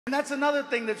And that's another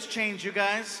thing that's changed, you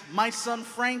guys. My son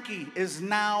Frankie is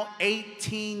now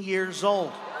 18 years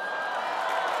old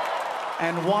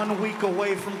and 1 week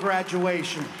away from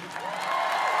graduation.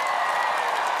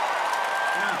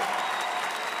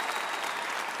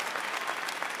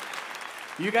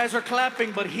 You guys are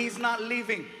clapping, but he's not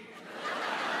leaving.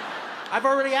 I've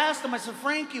already asked him, I said,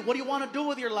 Frankie, what do you want to do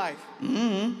with your life?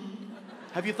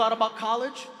 Have you thought about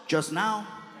college? Just now.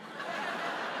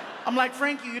 I'm like,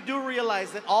 Frankie, you do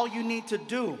realize that all you need to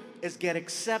do is get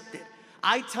accepted.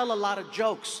 I tell a lot of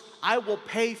jokes. I will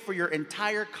pay for your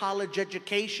entire college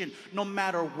education no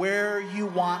matter where you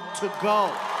want to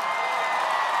go,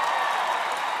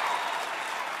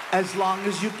 as long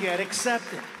as you get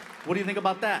accepted. What do you think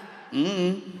about that?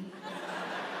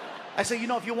 I say, you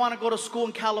know, if you want to go to school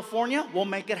in California, we'll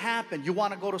make it happen. You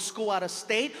want to go to school out of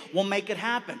state, we'll make it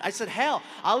happen. I said, hell,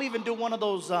 I'll even do one of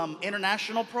those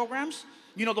international programs.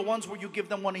 You know, the ones where you give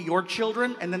them one of your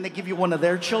children and then they give you one of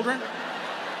their children?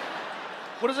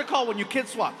 What is it called when you kid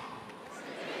swap?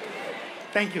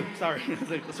 Thank you, sorry.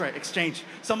 That's right, exchange.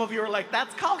 Some of you are like,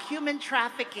 that's called human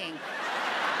trafficking.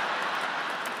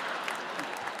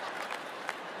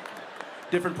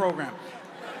 Different program.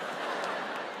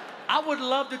 I would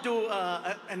love to do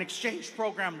an exchange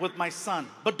program with my son,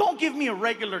 but don't give me a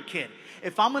regular kid.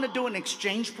 If I'm gonna do an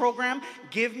exchange program,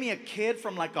 give me a kid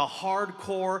from like a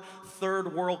hardcore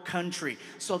third world country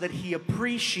so that he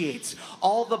appreciates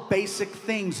all the basic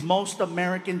things most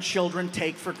American children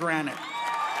take for granted.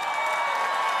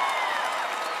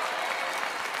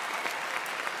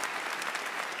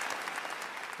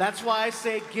 That's why I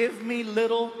say, give me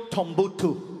little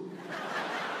Tombutu.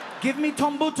 Give me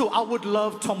Tombutu. I would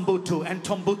love Tombutu, and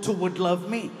Tombutu would love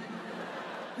me.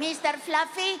 Mr.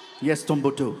 Fluffy? Yes,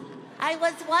 Tombutu. I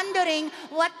was wondering,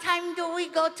 what time do we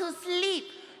go to sleep?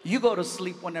 You go to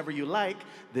sleep whenever you like.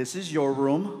 This is your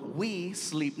room. We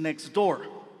sleep next door.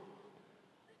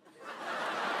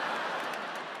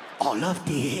 All of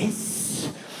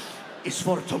this is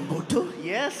for Tombutu?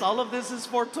 Yes, all of this is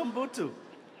for Tombutu.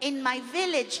 In my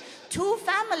village, 2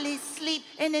 families sleep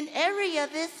in an area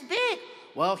this big.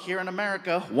 Well, here in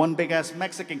America, one big-ass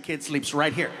Mexican kid sleeps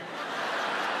right here.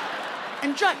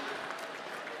 Enjoy.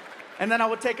 And then I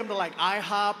would take him to like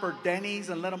IHOP or Denny's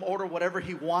and let him order whatever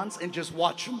he wants and just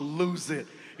watch him lose it,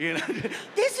 you know?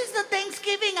 This is the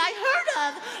Thanksgiving I heard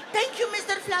of. Thank you,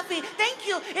 Mr. Fluffy. Thank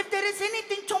you. If there is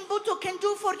anything Tombutu can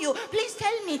do for you, please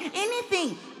tell me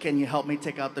anything. Can you help me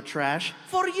take out the trash?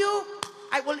 For you,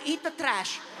 I will eat the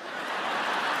trash.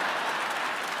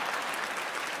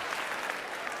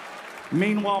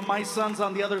 Meanwhile, my son's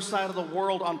on the other side of the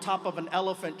world on top of an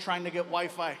elephant trying to get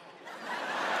Wi-Fi.